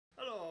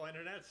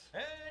internets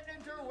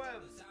and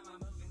interwebs.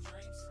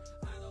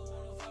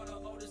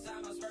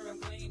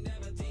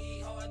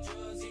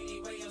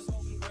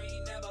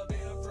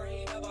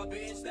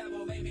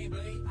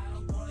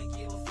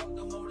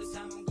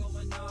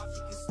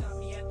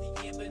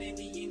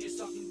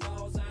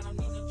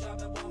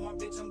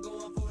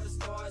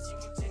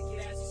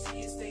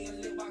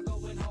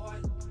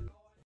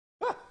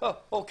 Oh,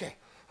 okay.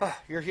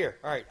 You're here.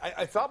 All right.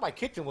 I thought my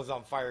kitchen was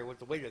on fire with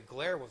the way the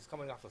glare was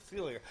coming off the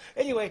ceiling.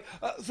 Anyway,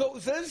 so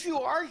since you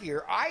are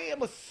here, I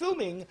am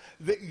assuming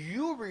that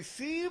you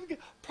received,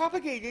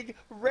 propagated,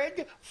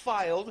 read,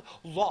 filed,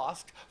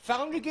 lost,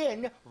 found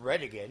again,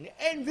 read again,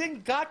 and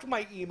then got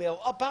my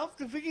email about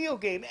the video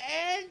game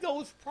and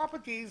those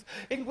properties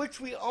in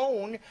which we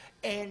own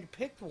and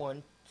picked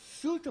one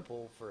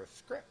suitable for a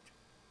script.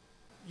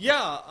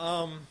 Yeah,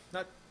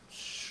 not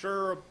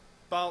sure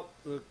about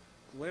the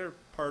glare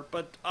part,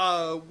 but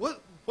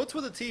what's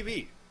with the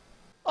TV?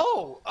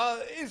 Oh,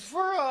 it's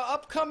for a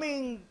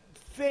upcoming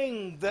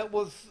thing that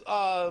was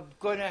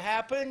going to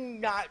happen.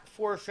 Not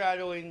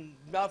foreshadowing,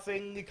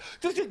 nothing.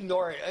 Just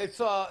ignore it. It's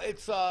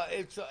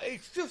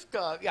just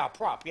yeah,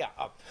 prop. Yeah.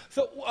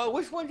 So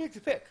which one did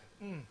you pick?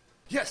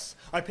 Yes,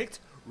 I picked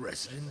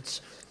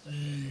Resident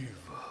Evil.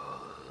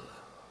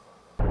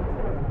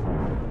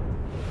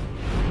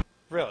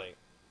 Really?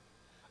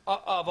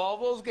 Of all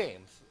those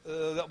games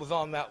that was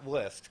on that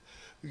list,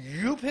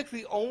 you picked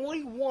the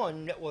only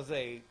one that was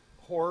a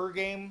horror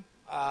game.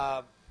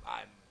 I'm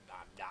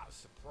not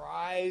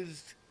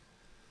surprised.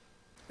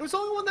 It was the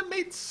only one that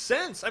made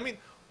sense. I mean,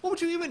 what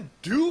would you even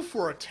do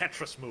for a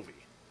Tetris movie?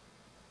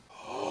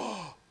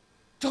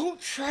 Don't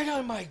tread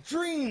on my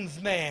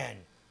dreams, man.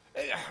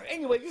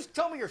 Anyway, just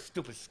tell me your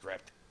stupid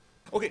script.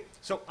 Okay,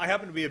 so I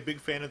happen to be a big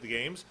fan of the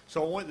games,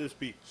 so I want this to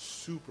be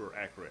super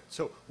accurate.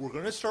 So we're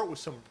going to start with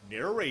some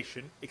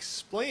narration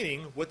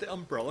explaining what the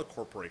Umbrella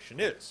Corporation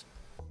is.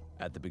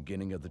 At the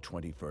beginning of the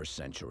 21st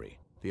century,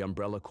 the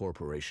Umbrella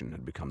Corporation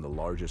had become the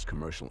largest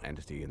commercial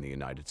entity in the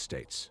United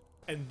States.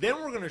 And then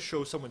we're going to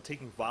show someone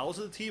taking vials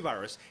of the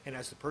T-virus, and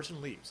as the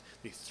person leaves,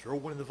 they throw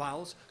one of the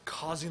vials,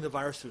 causing the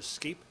virus to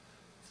escape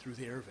through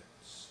the air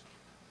vents.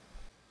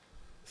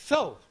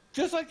 So,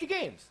 just like the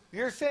games,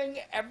 you're saying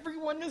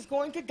everyone is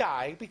going to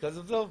die because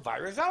of the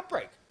virus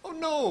outbreak. Oh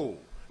no!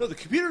 No, the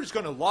computer is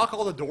going to lock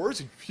all the doors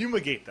and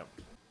fumigate them.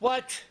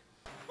 What?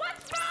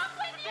 What's wrong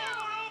with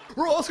you?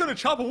 We're also going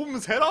to chop a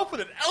woman's head off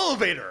with an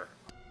elevator!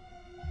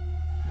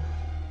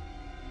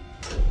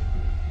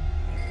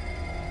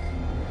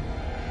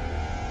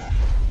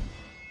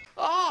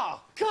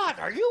 Oh, God,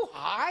 are you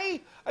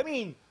high? I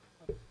mean,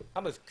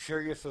 I'm as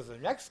curious as the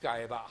next guy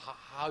about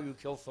how you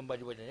kill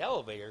somebody with an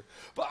elevator,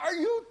 but are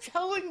you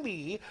telling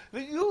me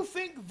that you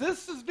think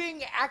this is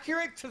being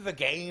accurate to the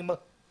game?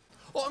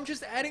 Well, I'm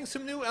just adding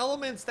some new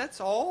elements,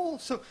 that's all.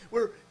 So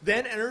we're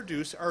then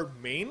introduce our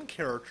main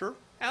character,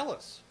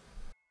 Alice.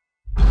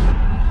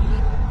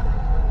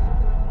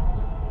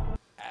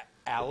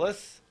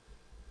 Alice?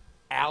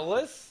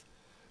 Alice?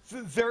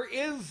 There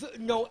is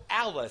no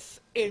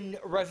Alice in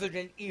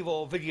Resident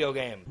Evil video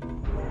game.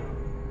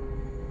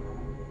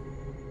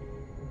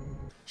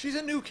 She's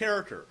a new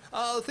character.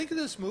 Think of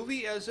this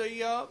movie as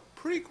a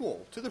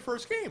prequel to the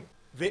first game.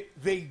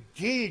 They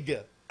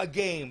did a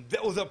game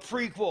that was a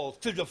prequel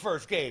to the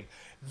first game.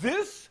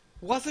 This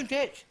wasn't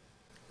it.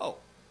 Oh,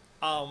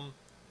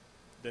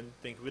 then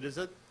think of it as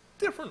a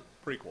different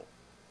prequel.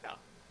 Yeah.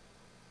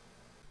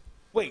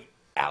 Wait,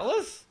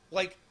 Alice?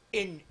 Like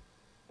in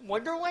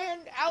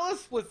Wonderland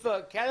Alice with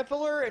the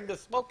caterpillar and the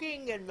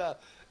smoking and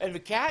the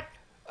cat?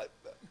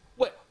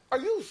 What? Are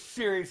you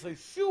seriously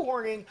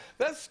shoehorning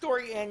that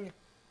story in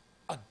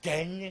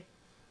again?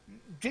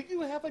 Did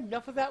you have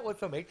enough of that with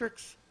The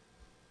Matrix?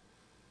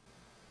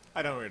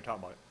 I don't know what you're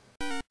talking about.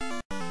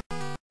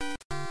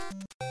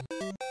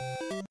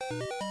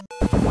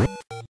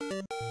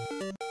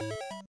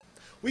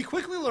 We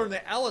quickly learn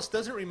that Alice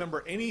doesn't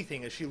remember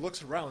anything as she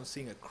looks around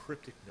seeing a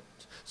cryptic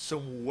note,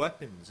 some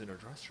weapons in her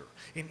dresser,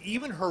 and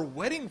even her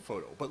wedding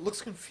photo, but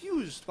looks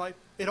confused by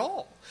it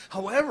all.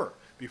 However,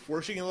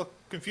 before she can look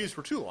confused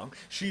for too long,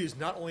 she is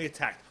not only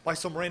attacked by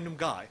some random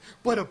guy,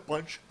 but a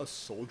bunch of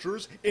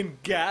soldiers in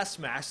gas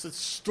masks that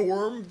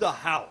storm the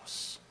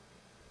house.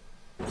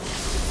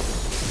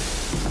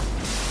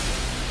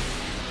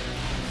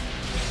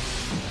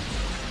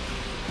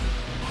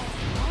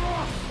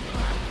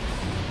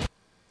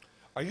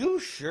 Are you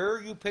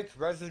sure you picked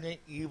Resident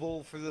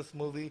Evil for this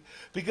movie?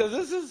 Because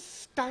this is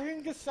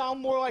starting to sound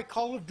more like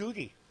Call of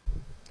Duty.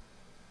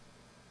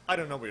 I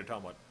don't know what you're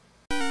talking about.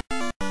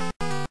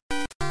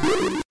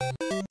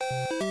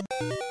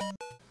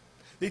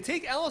 They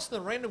take Alice and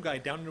the random guy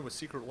down into a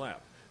secret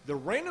lab. The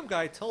random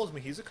guy tells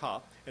me he's a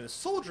cop, and the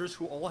soldiers,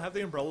 who all have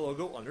the Umbrella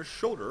logo on their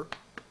shoulder,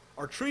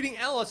 are treating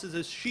Alice as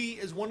if she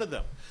is one of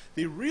them.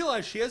 They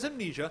realize she has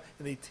amnesia,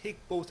 and they take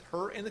both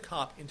her and the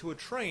cop into a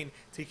train,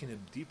 taking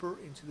them deeper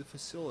into the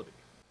facility.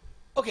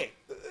 Okay,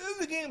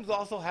 the game's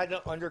also had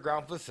an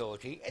underground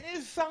facility, and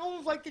it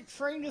sounds like the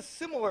train is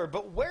similar,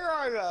 but where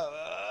are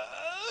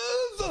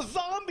the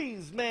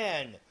zombies,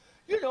 man?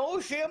 You know,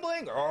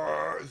 shambling,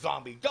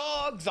 zombie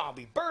dogs,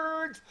 zombie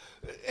birds.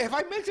 Have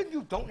I mentioned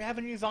you don't have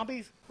any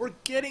zombies? We're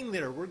getting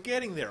there, we're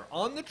getting there.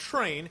 On the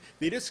train,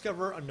 they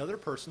discover another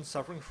person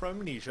suffering from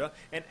amnesia,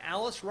 and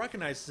Alice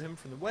recognizes him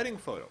from the wedding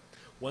photo.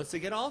 Once they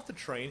get off the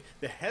train,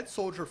 the head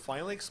soldier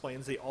finally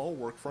explains they all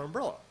work for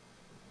Umbrella.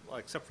 Well,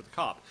 except for the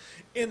cop.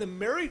 And the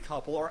married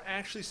couple are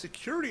actually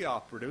security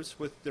operatives,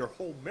 with their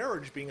whole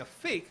marriage being a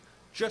fake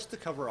just to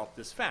cover up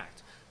this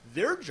fact.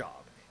 Their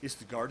job is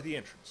to guard the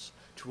entrance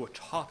to a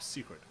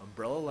top-secret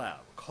Umbrella lab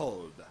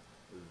called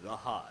The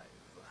Hive.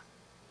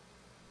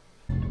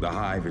 The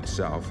Hive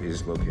itself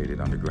is located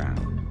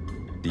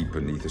underground, deep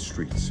beneath the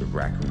streets of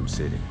Raccoon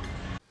City.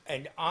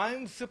 And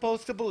I'm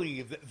supposed to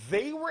believe that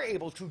they were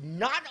able to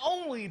not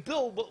only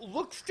build what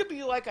looks to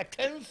be like a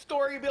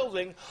 10-story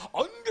building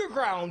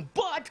underground,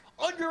 but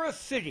under a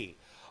city.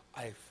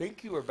 I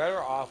think you were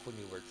better off when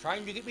you were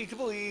trying to get me to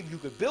believe you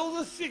could build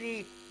a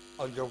city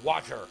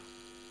underwater.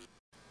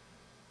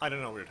 I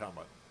don't know what you're talking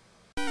about.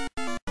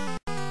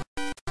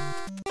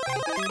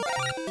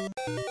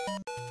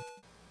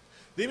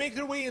 They make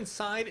their way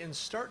inside and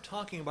start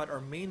talking about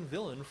our main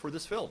villain for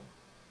this film.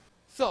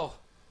 So,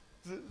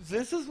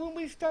 this is when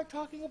we start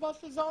talking about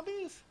the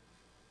zombies?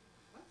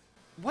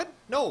 What?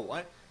 No,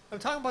 I'm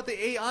talking about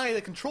the AI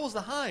that controls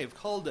the Hive,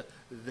 called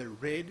the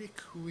Red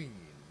Queen.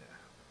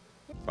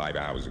 5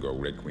 hours ago,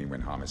 Red Queen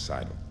went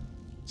homicidal.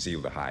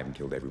 Sealed the Hive and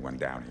killed everyone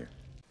down here.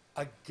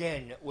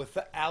 Again, with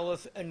the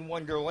Alice in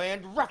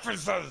Wonderland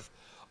references.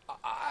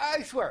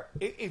 I swear,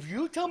 if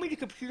you tell me the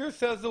computer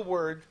says the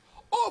word,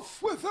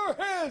 off with their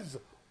heads,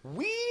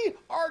 we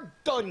are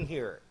done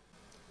here.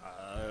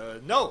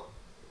 No.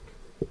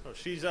 No,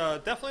 she's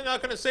definitely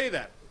not going to say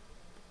that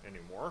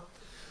anymore.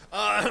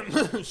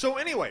 So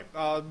anyway,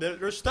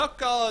 they're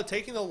stuck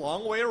taking the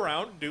long way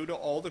around due to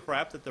all the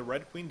crap that the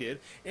Red Queen did,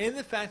 and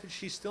the fact that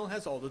she still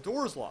has all the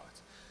doors locked.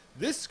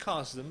 This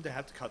causes them to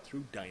have to cut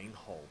through Dining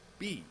Hall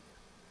B.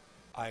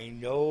 I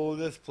know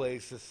this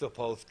place is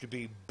supposed to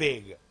be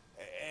big,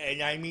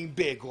 and I mean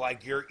big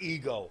like your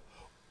ego,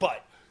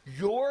 but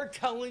you're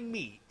telling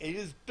me it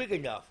is big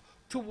enough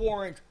to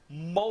warrant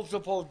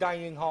multiple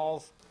dining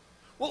halls?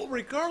 Well,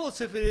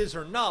 regardless if it is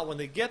or not, when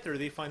they get there,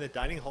 they find that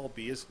Dining Hall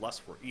B is less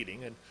for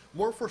eating and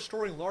more for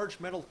storing large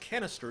metal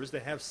canisters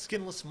that have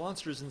skinless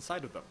monsters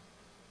inside of them.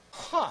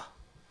 Huh.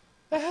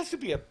 That has to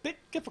be a bit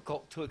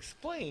difficult to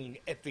explain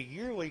at the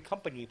yearly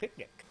company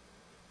picnic.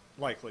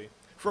 Likely.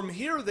 From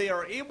here, they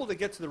are able to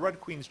get to the Red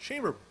Queen's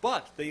chamber,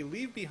 but they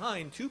leave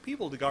behind 2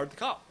 people to guard the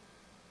cop.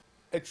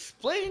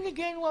 Explain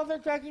again while they're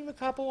dragging the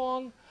cop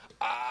along?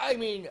 I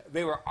mean,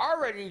 they were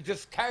already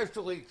just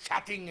casually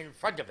chatting in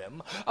front of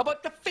him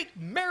about the fake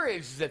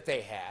marriage that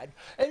they had,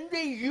 and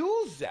they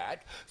used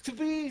that to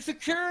be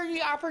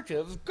security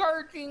operatives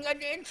guarding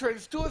an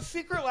entrance to a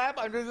secret lab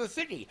under the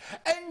city.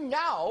 And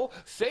now,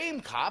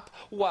 same cop,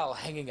 while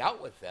hanging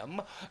out with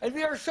them, and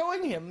they are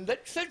showing him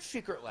that said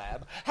secret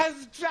lab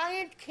has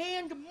giant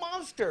canned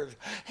monsters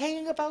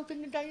hanging about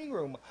in the dining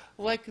room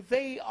like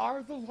they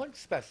are the lunch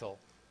special.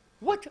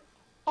 What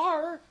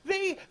are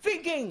they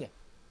thinking?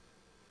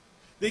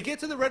 They get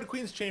to the Red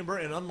Queen's chamber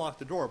and unlock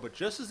the door, but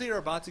just as they are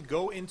about to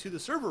go into the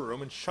server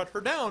room and shut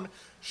her down,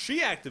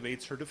 she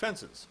activates her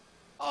defenses.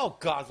 Oh,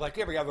 God, like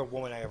every other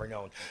woman I ever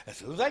known. As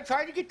soon as I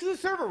try to get to the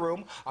server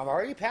room, I'm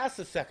already past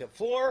the 2nd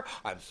floor.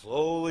 I'm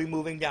slowly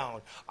moving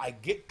down. I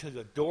get to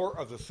the door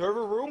of the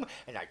server room,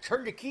 and I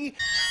turn the key.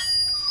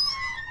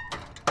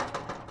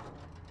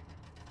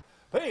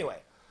 But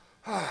anyway,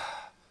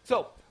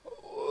 so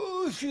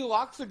she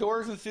locks the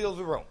doors and seals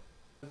the room.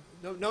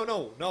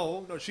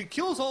 No. She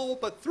kills all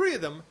but 3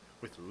 of them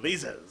with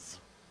lasers.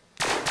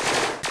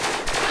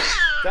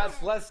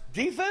 That's less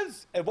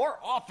defense and more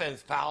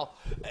offense, pal.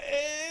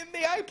 And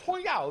may I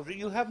point out that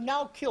you have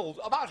now killed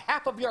about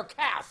half of your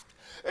cast,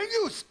 and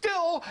you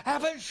still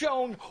haven't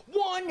shown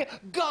one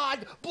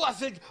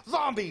God-blessed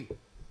zombie.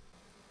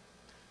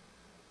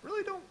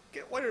 Really don't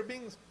get why you're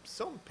being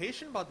so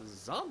impatient about the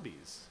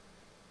zombies.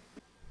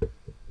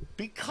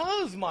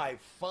 Because, my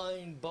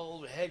fine,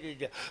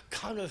 bald-headed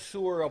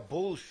connoisseur of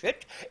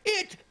bullshit,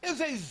 it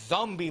is a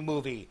zombie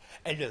movie.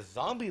 And a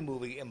zombie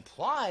movie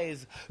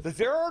implies that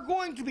there are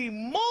going to be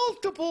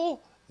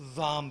multiple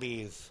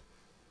zombies.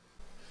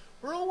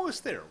 We're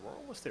almost there.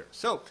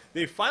 So,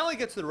 they finally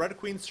get to the Red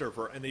Queen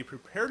server, and they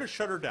prepare to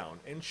shut her down,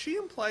 and she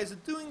implies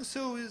that doing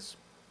so is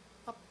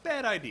a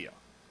bad idea.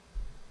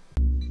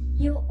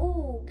 You're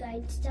all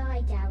going to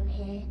die down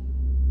here.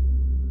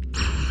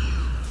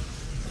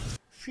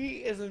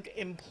 She isn't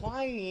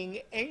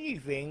implying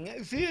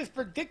anything. She is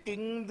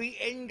predicting the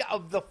end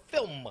of the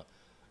film.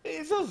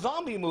 It's a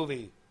zombie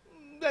movie.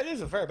 That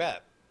is a fair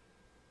bet.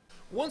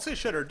 Once they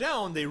shut her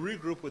down, they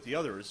regroup with the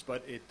others,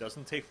 but it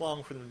doesn't take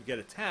long for them to get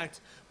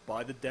attacked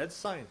by the dead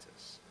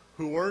scientists,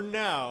 who are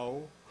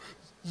now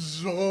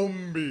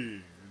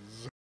zombies.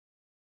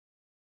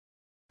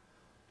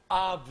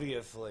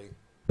 Obviously.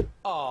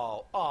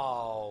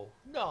 Oh,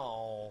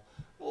 no.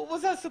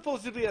 Was that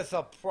supposed to be a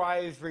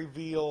surprise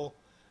reveal?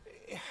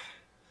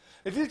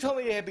 If you told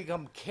me they had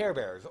become Care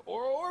Bears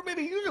or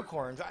maybe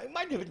unicorns, I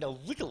might have been a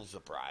little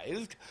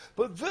surprised.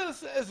 But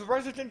this is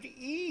Resident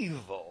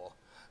Evil.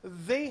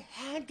 They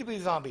had to be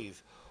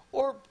zombies.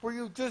 Or were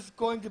you just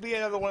going to be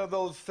another one of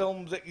those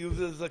films that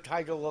uses the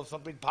title of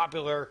something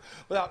popular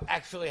without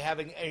actually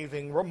having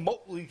anything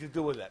remotely to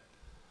do with it?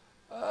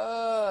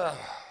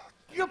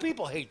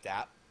 People hate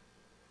that.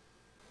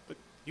 But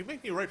you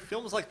make me write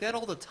films like that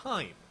all the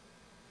time.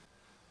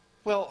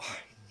 Well,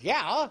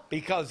 yeah,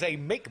 because they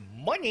make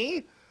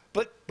money,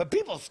 but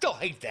people still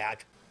hate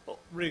that. Well,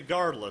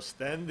 regardless,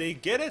 then, they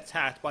get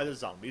attacked by the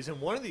zombies, and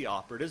one of the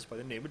operatives by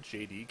the name of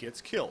JD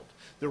gets killed.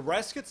 The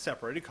rest get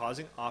separated,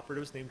 causing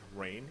operatives named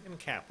Rain and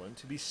Kaplan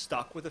to be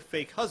stuck with a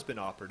fake husband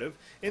operative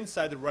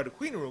inside the Red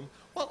Queen room,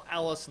 while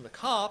Alice and the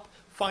cop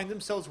find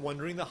themselves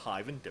wandering the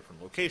hive in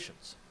different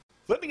locations.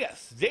 Let me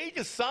guess, they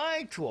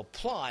decide to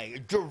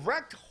apply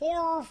direct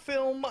horror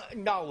film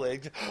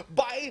knowledge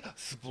by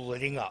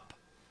splitting up.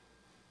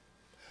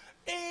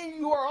 And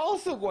you are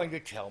also going to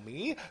tell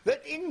me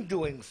that in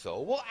doing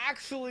so will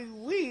actually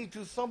lead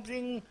to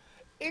something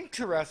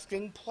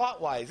interesting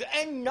plot-wise,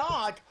 and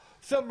not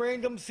some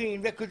random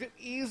scene that could have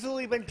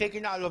easily been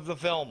taken out of the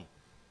film.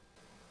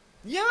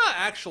 Yeah,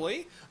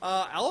 actually,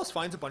 Alice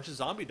finds a bunch of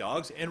zombie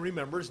dogs and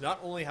remembers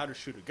not only how to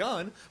shoot a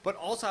gun, but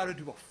also how to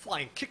do a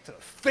flying kick to the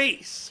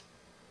face.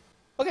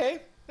 Okay,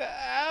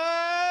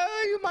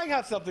 you might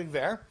have something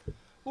there.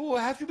 We'll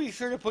have to be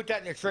sure to put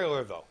that in the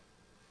trailer, though.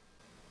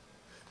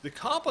 The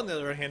cop, on the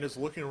other hand, is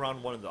looking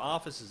around one of the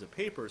offices of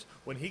papers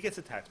when he gets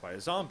attacked by a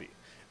zombie.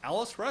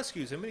 Alice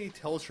rescues him and he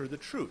tells her the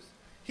truth.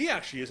 He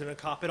actually isn't a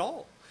cop at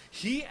all.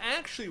 He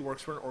actually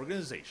works for an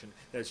organization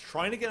that is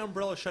trying to get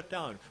Umbrella shut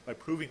down by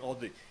proving all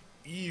the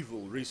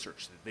evil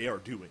research that they are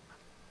doing.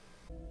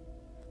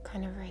 What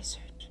kind of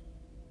research?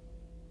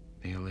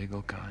 The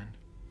illegal kind.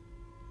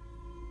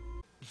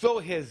 So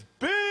his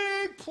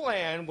big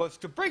plan was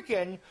to break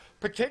in,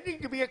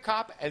 pretending to be a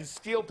cop, and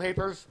steal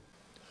papers.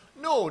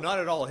 No, not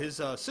at all.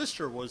 His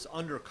sister was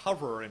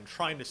undercover and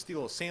trying to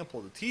steal a sample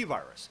of the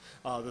T-virus,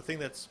 the thing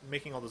that's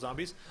making all the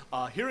zombies.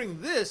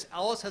 Hearing this,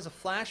 Alice has a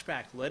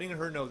flashback letting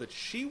her know that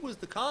she was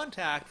the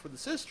contact for the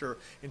sister,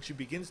 and she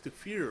begins to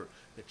fear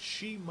that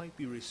she might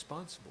be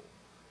responsible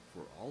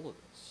for all of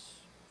this.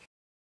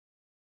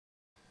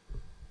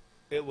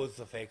 It was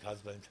the fake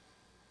husband.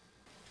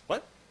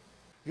 What?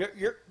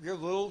 Your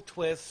little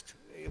twist,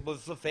 it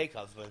was the fake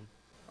husband.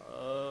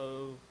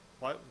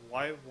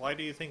 Why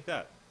do you think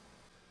that?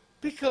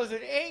 Because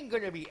it ain't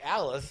gonna be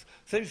Alice,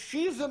 since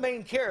she's the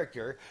main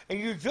character, and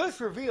you just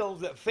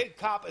revealed that fake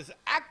cop is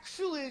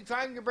actually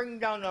trying to bring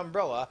down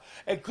Umbrella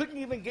and couldn't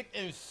even get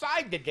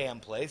inside the damn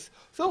place.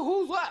 So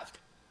who's left?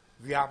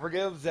 The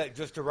operatives that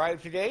just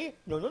arrived today?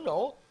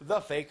 No.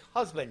 The fake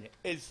husband.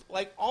 It's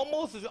like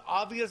almost as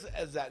obvious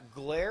as that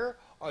glare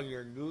on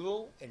your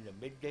noodle in the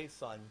midday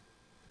sun.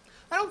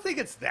 I don't think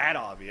it's that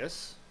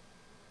obvious.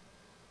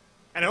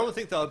 And I don't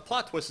think the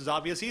plot twist is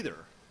obvious either.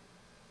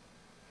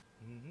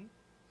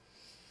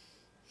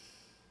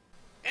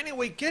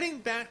 Anyway, getting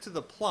back to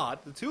the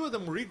plot, the two of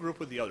them regroup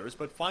with the others,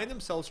 but find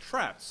themselves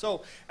trapped.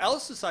 So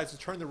Alice decides to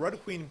turn the Red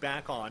Queen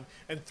back on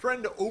and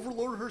threaten to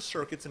overload her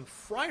circuits and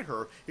fry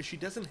her if she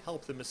doesn't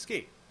help them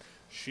escape.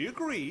 She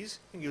agrees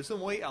and gives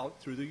them a way out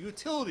through the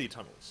utility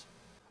tunnels.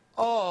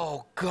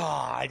 Oh,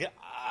 God.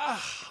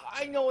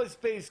 I know it's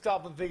based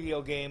off a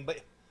video game,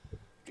 but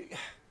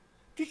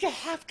did you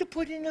have to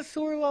put in a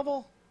sewer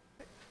level?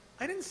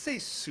 I didn't say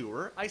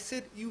sewer, I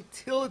said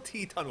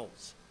utility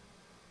tunnels.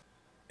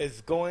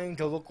 Is going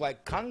to look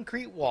like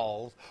concrete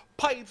walls,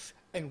 pipes,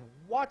 and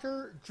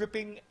water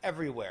dripping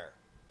everywhere.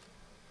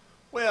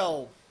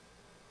 Well,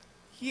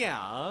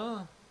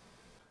 yeah.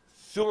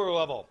 Sewer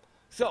level.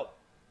 So,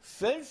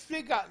 since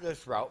they got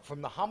this route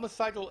from the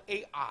homicidal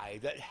AI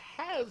that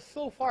has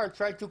so far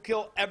tried to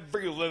kill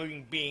every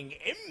living being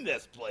in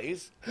this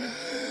place,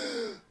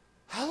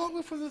 how long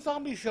before the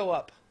zombies show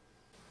up?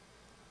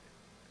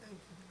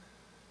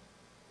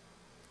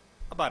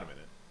 About a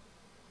minute.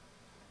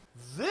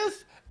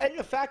 This and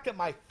the fact that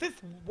my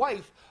fifth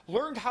wife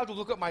learned how to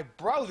look at my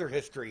browser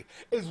history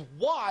is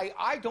why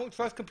I don't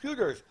trust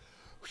computers.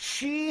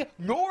 She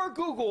nor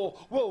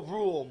Google will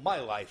rule my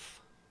life.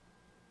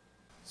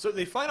 So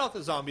they fight off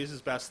the zombies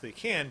as best they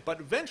can, but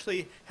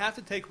eventually have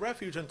to take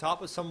refuge on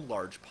top of some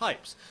large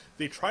pipes.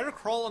 They try to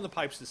crawl on the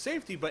pipes to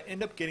safety, but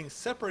end up getting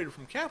separated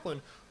from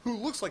Kaplan, who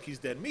looks like he's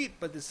dead meat,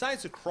 but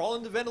decides to crawl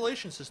in the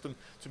ventilation system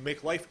to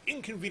make life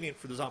inconvenient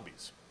for the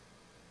zombies.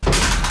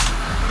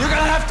 You're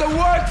gonna have to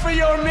work for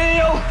your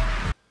meal!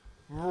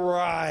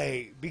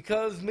 Right,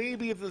 because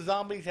maybe if the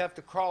zombies have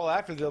to crawl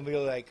after them,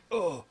 they'll be like,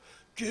 oh,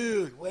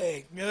 dude,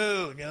 wait,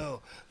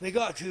 no. They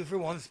got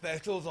 2-for-1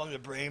 specials on the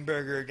Brain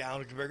Burger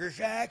down at the Burger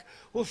Shack.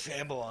 We'll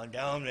shamble on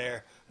down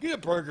there. Get a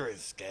burger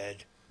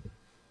instead.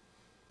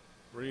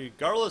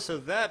 Regardless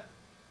of that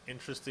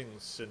interesting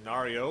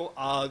scenario,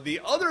 the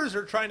others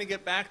are trying to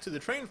get back to the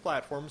train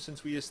platform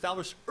since we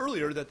established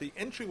earlier that the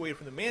entryway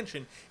from the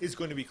mansion is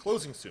going to be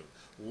closing soon,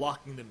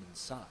 locking them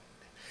inside.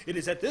 It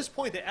is at this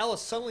point that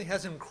Alice suddenly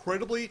has an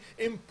incredibly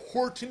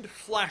important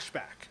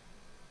flashback.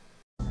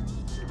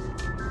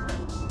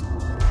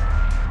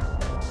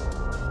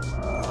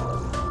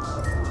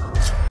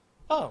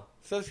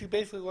 So she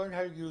basically learned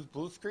how to use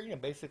blue screen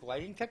and basic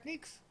lighting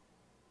techniques?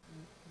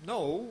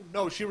 No,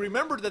 she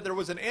remembered that there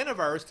was an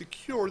antivirus to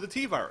cure the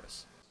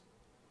T-virus.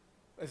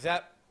 Is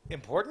that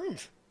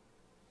important?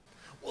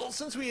 Well,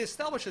 since we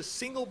established a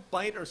single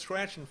bite or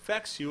scratch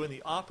infects you and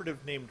the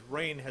operative named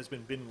Rain has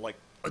been bitten like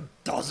a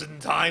dozen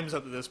times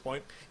up to this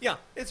point, yeah,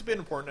 it's been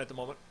important at the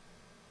moment.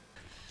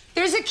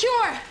 There's a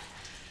cure!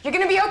 You're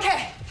gonna be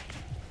okay!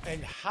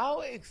 And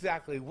how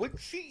exactly would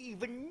she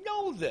even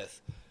know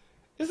this?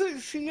 Isn't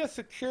she a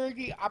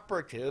security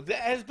operative that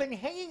has been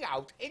hanging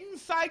out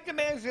inside the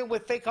mansion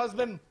with fake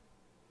husband?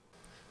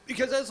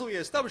 Because as we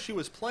established, she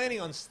was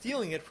planning on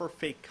stealing it for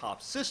fake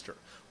cop's sister.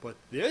 But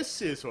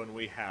this is when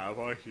we have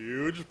a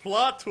huge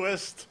plot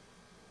twist.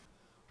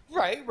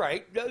 Right.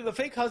 The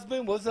fake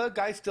husband was a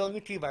guy stealing a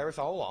T-virus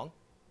all along.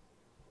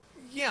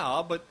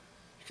 Yeah, but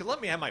you could let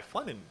me have my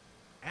fun and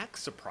act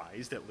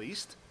surprised at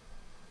least.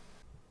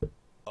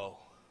 Oh.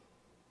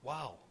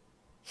 Wow.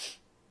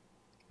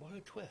 What a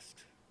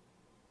twist.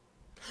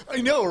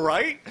 I know,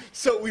 right?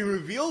 So we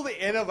reveal the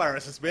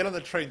antivirus has been on the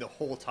train the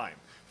whole time.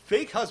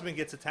 Fake husband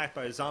gets attacked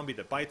by a zombie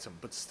that bites him,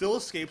 but still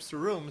escapes the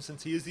room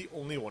since he is the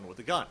only one with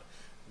a gun.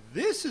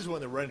 This is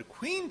when the Red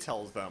Queen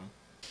tells them,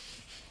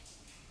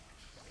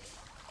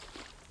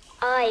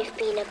 I've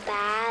been a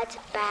bad,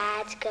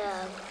 bad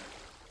girl.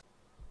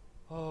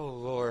 Oh,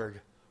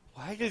 Lord.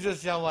 Why does this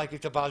sound like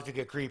it's about to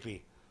get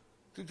creepy?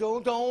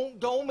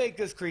 Don't make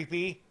this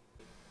creepy.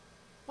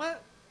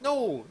 what?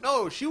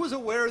 No, she was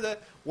aware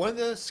that one of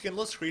the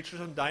skinless creatures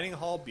from Dining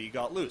Hall B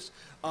got loose.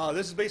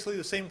 This is basically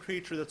the same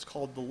creature that's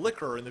called the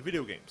Licker in the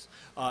video games.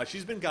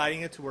 She's been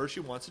guiding it to where she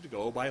wants it to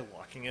go by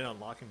locking and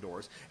unlocking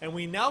doors, and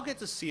we now get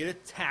to see it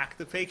attack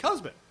the fake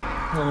husband.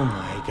 Oh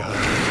my god.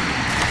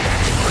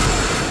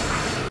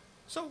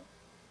 So,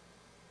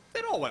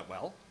 it all went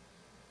well.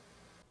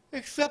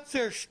 Except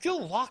they're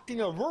still locked in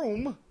a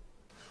room.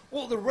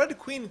 Well, the Red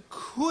Queen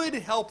could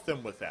help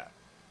them with that.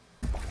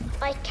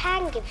 I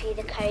can give you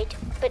the code,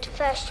 but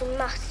first you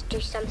must do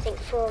something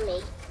for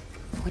me.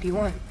 What do you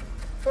want?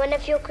 One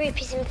of your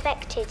group is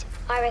infected.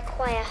 I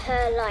require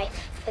her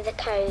life for the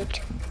code.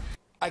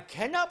 I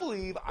cannot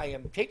believe I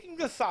am taking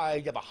the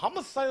side of a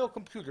homicidal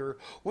computer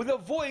with a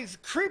voice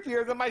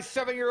creepier than my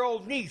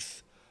 7-year-old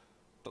niece.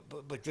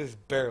 But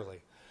just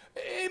barely.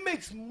 It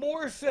makes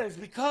more sense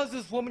because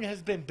this woman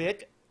has been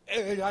bit,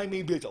 and I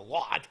mean bit a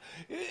lot,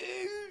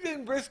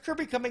 and risk her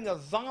becoming a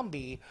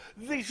zombie.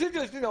 They should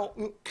just,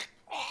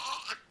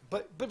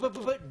 But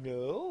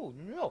no.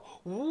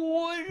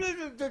 What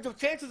are the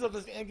chances of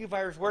this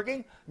antivirus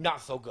working?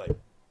 Not so good.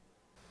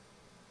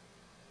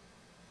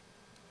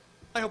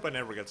 I hope I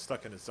never get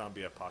stuck in a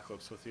zombie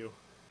apocalypse with you.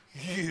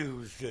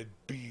 You should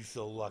be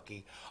so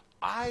lucky.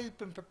 I've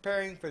been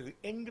preparing for the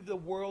end of the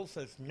world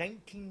since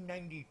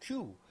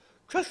 1992.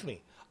 Trust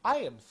me, I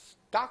am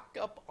stocked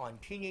up on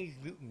Teenage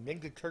Mutant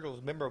Ninja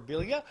Turtles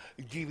memorabilia,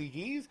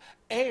 DVDs,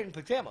 and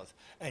pajamas,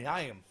 and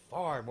I am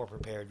far more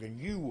prepared than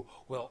you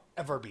will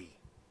ever be.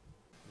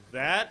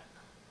 That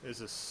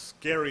is a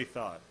scary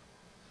thought.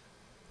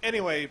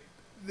 Anyway,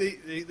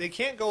 they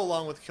can't go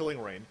along with killing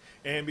Rain,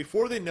 and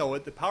before they know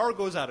it, the power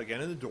goes out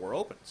again and the door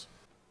opens.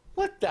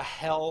 What the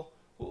hell?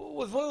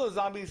 Was one of those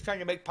zombies trying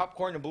to make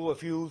popcorn and blew a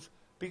fuse?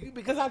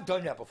 Because I've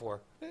done that before.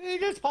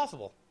 It is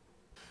possible.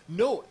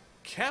 No,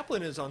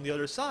 Kaplan is on the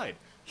other side.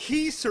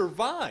 He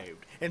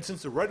survived, and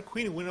since the Red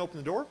Queen wouldn't open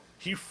the door,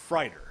 he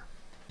fried her.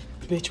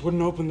 Bitch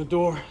wouldn't open the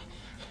door,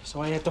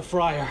 so I had to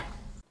fry her.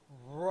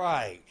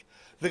 Right.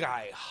 The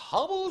guy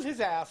hobbled his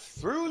ass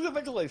through the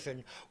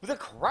ventilation with a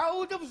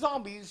crowd of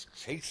zombies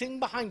chasing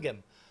behind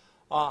him.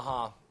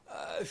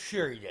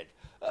 Sure he did.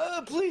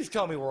 Please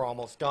tell me we're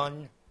almost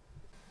done.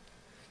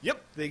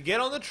 Yep, they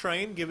get on the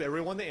train, give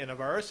everyone the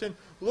antivirus, and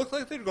look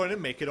like they're going to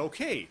make it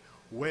okay.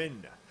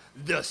 When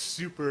the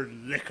Super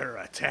Licker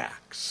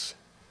attacks.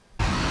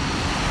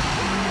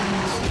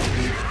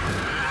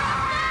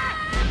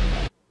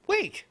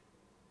 Wait!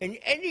 In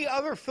any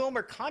other film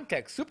or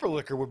context, Super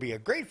Licker would be a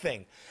great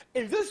thing.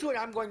 In this one,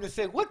 I'm going to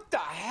say, what the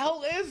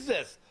hell is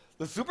this?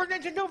 The Super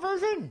Nintendo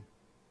version?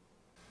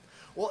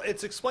 Well,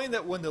 it's explained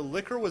that when the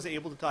Licker was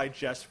able to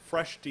digest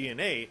fresh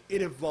DNA,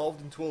 it evolved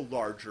into a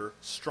larger,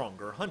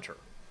 stronger hunter.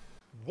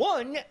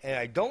 One, and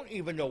I don't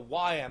even know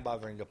why I'm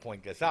bothering to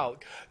point this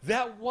out,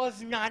 that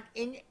was not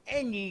in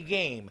any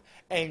game.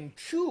 And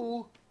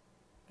two,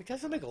 it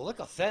doesn't make a lick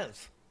of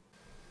sense.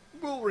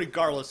 Well,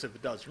 regardless if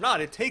it does or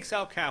not, it takes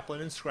out Kaplan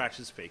and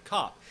scratches Fake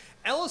Cop.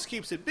 Alice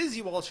keeps it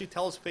busy while she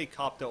tells Fake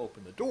Cop to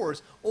open the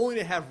doors, only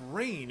to have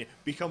Rain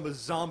become a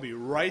zombie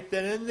right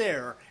then and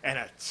there and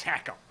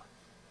attack him.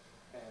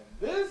 And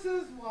this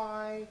is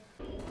why...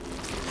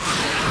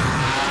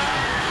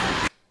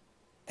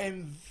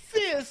 And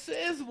this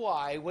is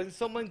why when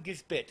someone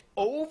gets bit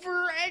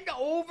over and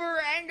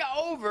over and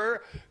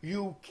over,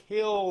 you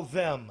kill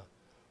them.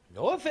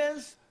 No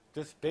offense,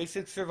 just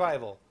basic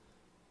survival.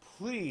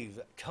 Please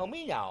tell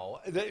me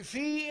now that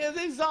she is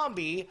a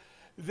zombie.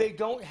 They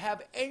don't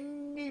have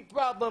any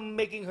problem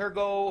making her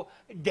go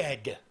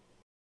dead.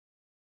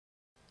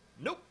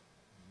 Nope,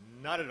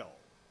 not at all.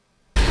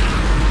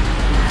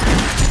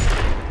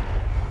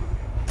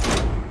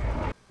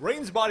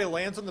 Rain's body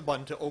lands on the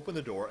button to open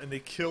the door, and they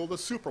kill the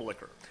super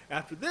licker.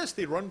 After this,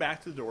 they run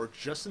back to the door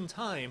just in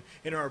time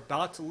and are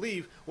about to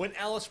leave when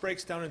Alice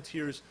breaks down in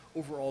tears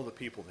over all the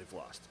people they've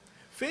lost.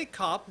 Fake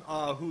cop,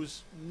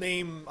 whose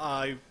name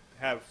I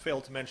have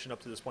failed to mention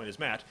up to this point is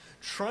Matt,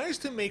 tries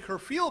to make her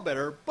feel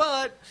better,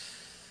 but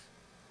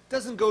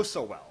doesn't go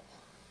so well.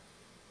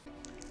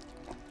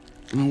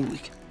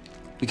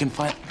 We can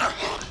find...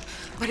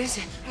 What is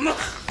it?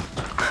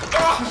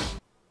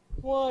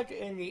 What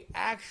in the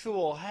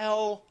actual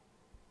hell?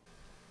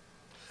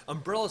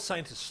 Umbrella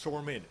scientists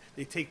storm in.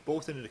 They take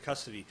both into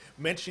custody,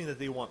 mentioning that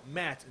they want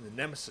Matt in the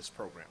Nemesis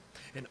program.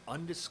 An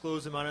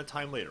undisclosed amount of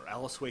time later,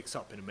 Alice wakes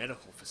up in a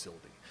medical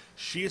facility.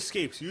 She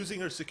escapes using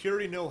her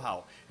security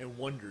know-how and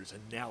wanders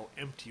a now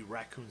empty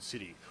Raccoon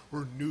City,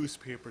 where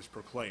newspapers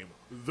proclaim,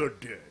 "The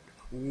dead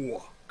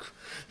walk."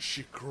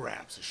 She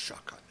grabs a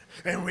shotgun,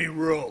 and we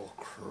roll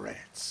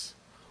credits.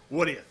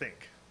 What do you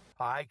think?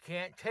 I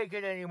can't take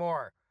it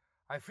anymore.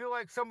 I feel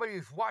like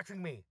somebody's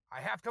watching me.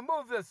 I have to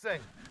move this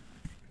thing.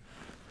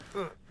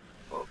 Oh,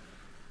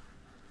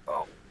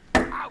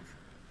 ouch.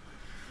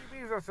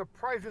 These are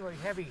surprisingly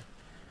heavy.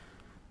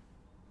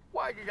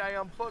 Why did I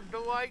unplug the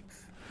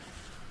lights?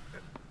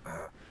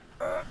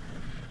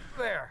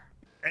 There.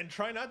 And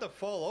try not to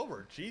fall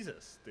over.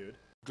 Jesus, dude.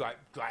 Do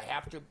I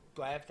have to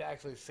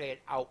actually say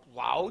it out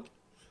loud?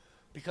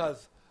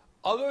 Because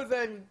other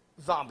than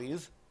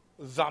zombies,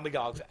 zombie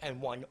dogs, and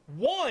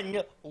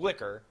one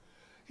liquor,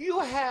 you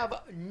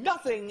have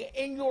nothing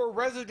in your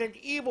Resident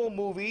Evil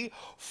movie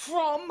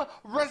from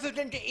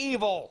Resident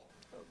Evil.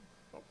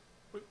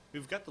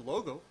 We've got the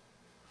logo.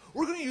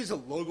 We're going to use the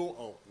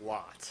logo a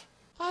lot.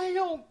 I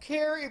don't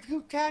care if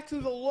you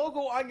tattoo the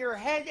logo on your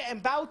head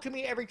and bow to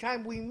me every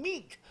time we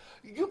meet.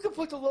 You can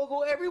put the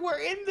logo everywhere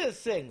in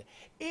this thing.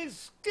 It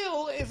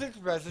still isn't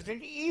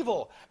Resident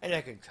Evil. And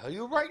I can tell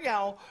you right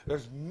now,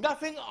 there's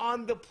nothing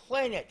on the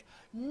planet.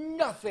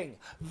 Nothing.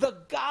 The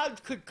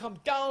gods could come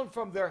down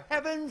from their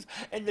heavens,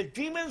 and the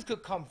demons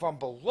could come from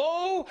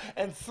below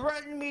and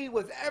threaten me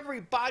with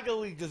every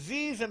bodily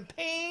disease and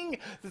pain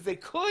that they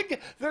could.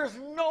 There's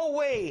no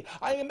way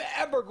I am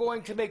ever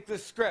going to make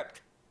this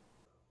script.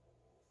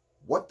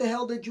 What the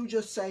hell did you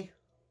just say?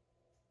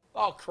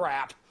 Oh,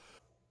 crap.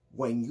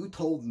 When you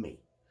told me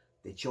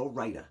that your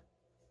writer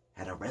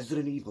had a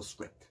Resident Evil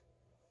script,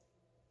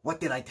 what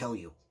did I tell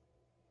you?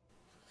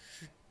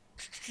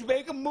 To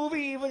make a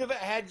movie even if it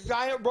had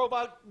giant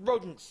robot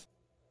rodents.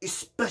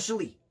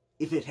 Especially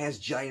if it has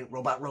giant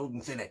robot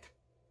rodents in it.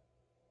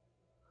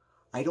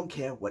 I don't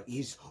care what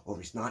is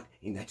or is not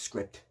in that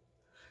script.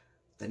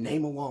 The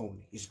name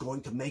alone is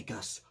going to make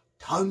us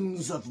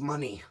tons of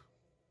money.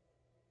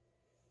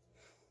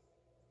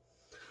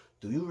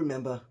 Do you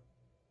remember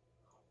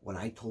when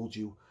I told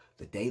you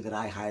the day that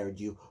I hired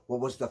you,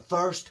 what was the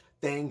first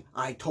thing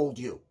I told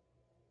you?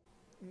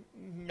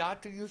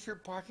 Not to use your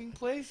parking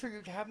place or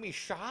you'd have me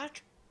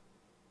shot?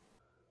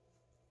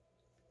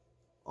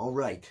 All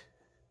right.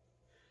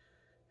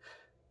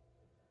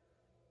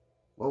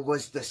 What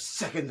was the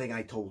second thing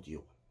I told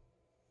you?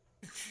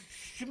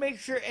 To make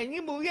sure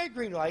any movie I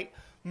greenlight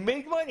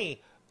made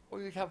money,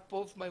 or you'd have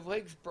both my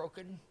legs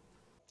broken.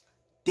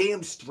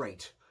 Damn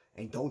straight.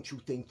 And don't you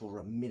think for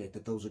a minute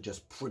that those are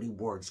just pretty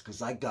words,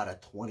 because I got a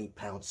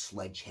 20-pound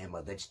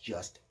sledgehammer that's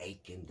just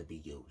aching to be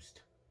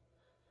used.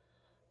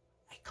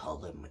 I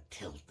call her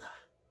Matilda.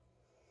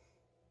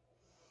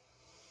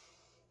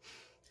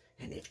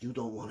 And if you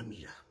don't want to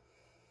meet her,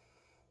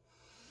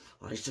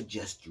 I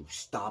suggest you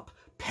stop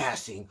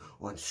passing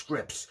on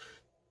scripts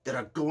that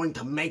are going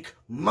to make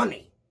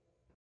money.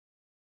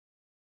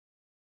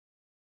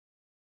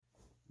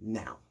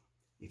 Now,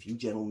 if you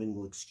gentlemen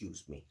will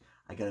excuse me,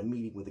 I got a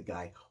meeting with a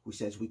guy who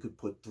says we could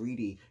put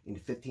 3D in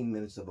 15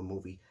 minutes of a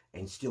movie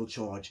and still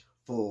charge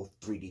full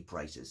 3D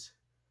prices.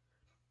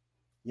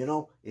 You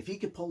know, if he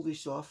could pull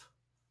this off,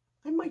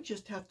 I might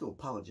just have to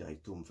apologize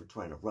to him for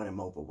trying to run him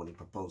over when he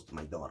proposed to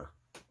my daughter.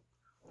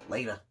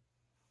 Later.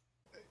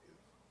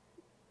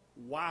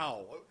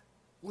 Wow.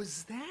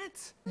 Was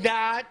that?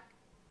 Not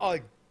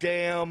a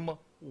damn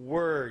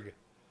word.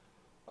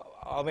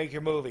 I'll make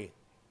your movie.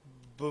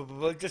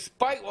 But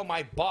despite what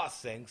my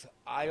boss thinks,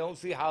 I don't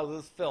see how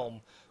this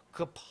film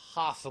could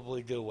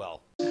possibly do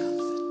well.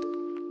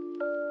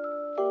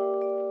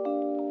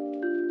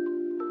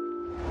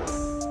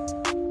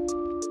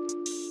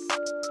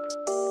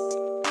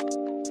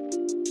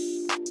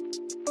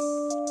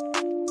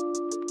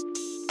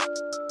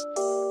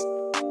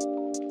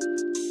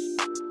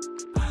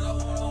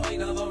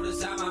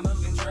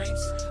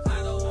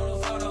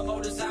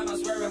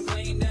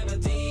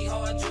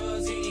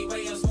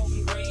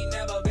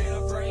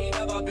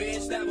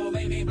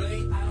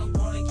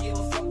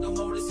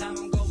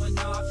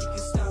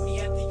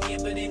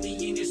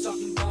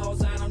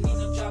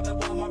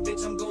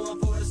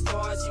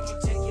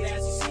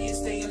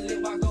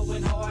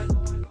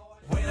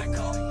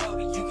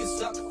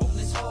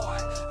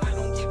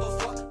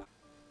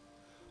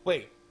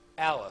 Wait,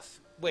 Alice.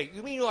 Wait,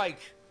 you mean like,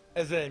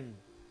 as in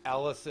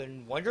Alice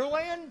in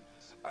Wonderland?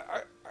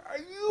 Are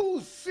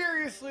you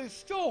seriously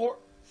still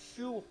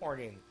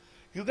shoehorning.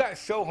 You got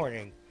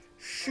shoehorning.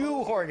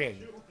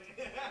 Shoehorning.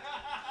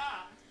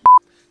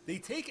 They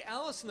take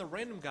Alice and the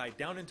random guy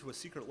down into a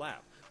secret lab.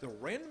 The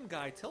random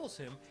guy tells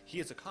him he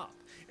is a cop.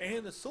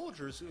 And the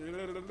soldiers...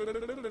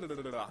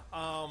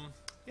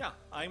 yeah,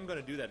 I'm going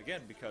to do that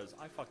again because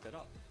I fucked it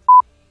up.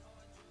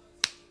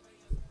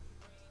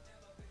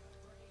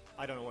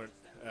 I don't know what...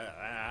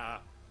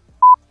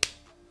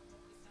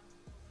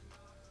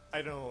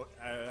 I don't...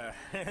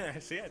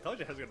 see, I told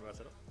you I was going to mess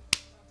it up.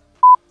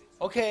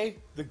 Okay,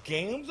 the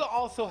games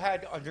also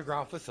had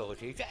underground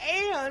facilities,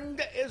 and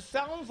it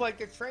sounds like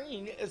the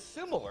training is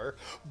similar,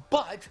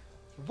 but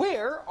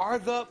where are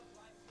the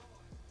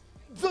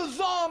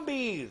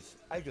zombies?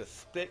 I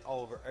just spit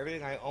all over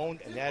everything I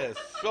owned, and that is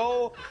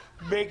so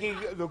making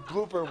the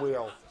blooper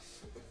wheel.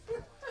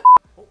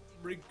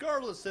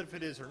 Regardless if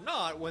it is or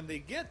not, when they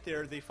get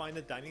there, they find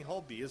that Dining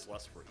Hall B is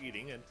less for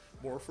eating and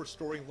more for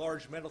storing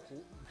large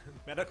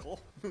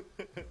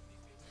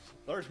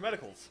large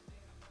medicals.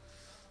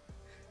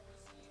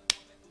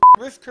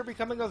 Risk her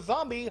becoming a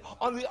zombie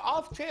on the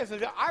off chance of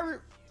the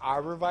Ira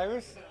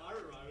virus.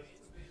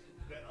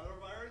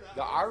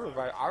 The Ira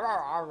virus.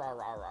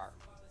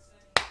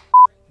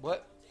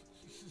 What?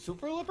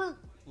 Super Lipper?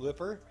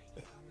 Lipper?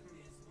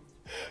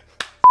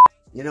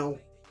 You know,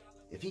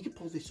 if he could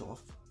pull this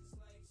off,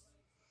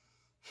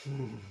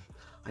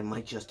 I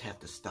might just have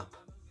to stop.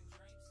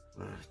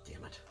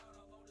 Damn it.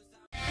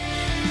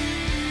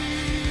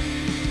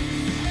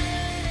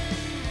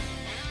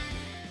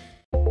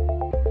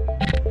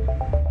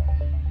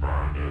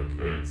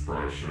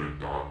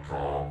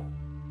 MagicInspiration.com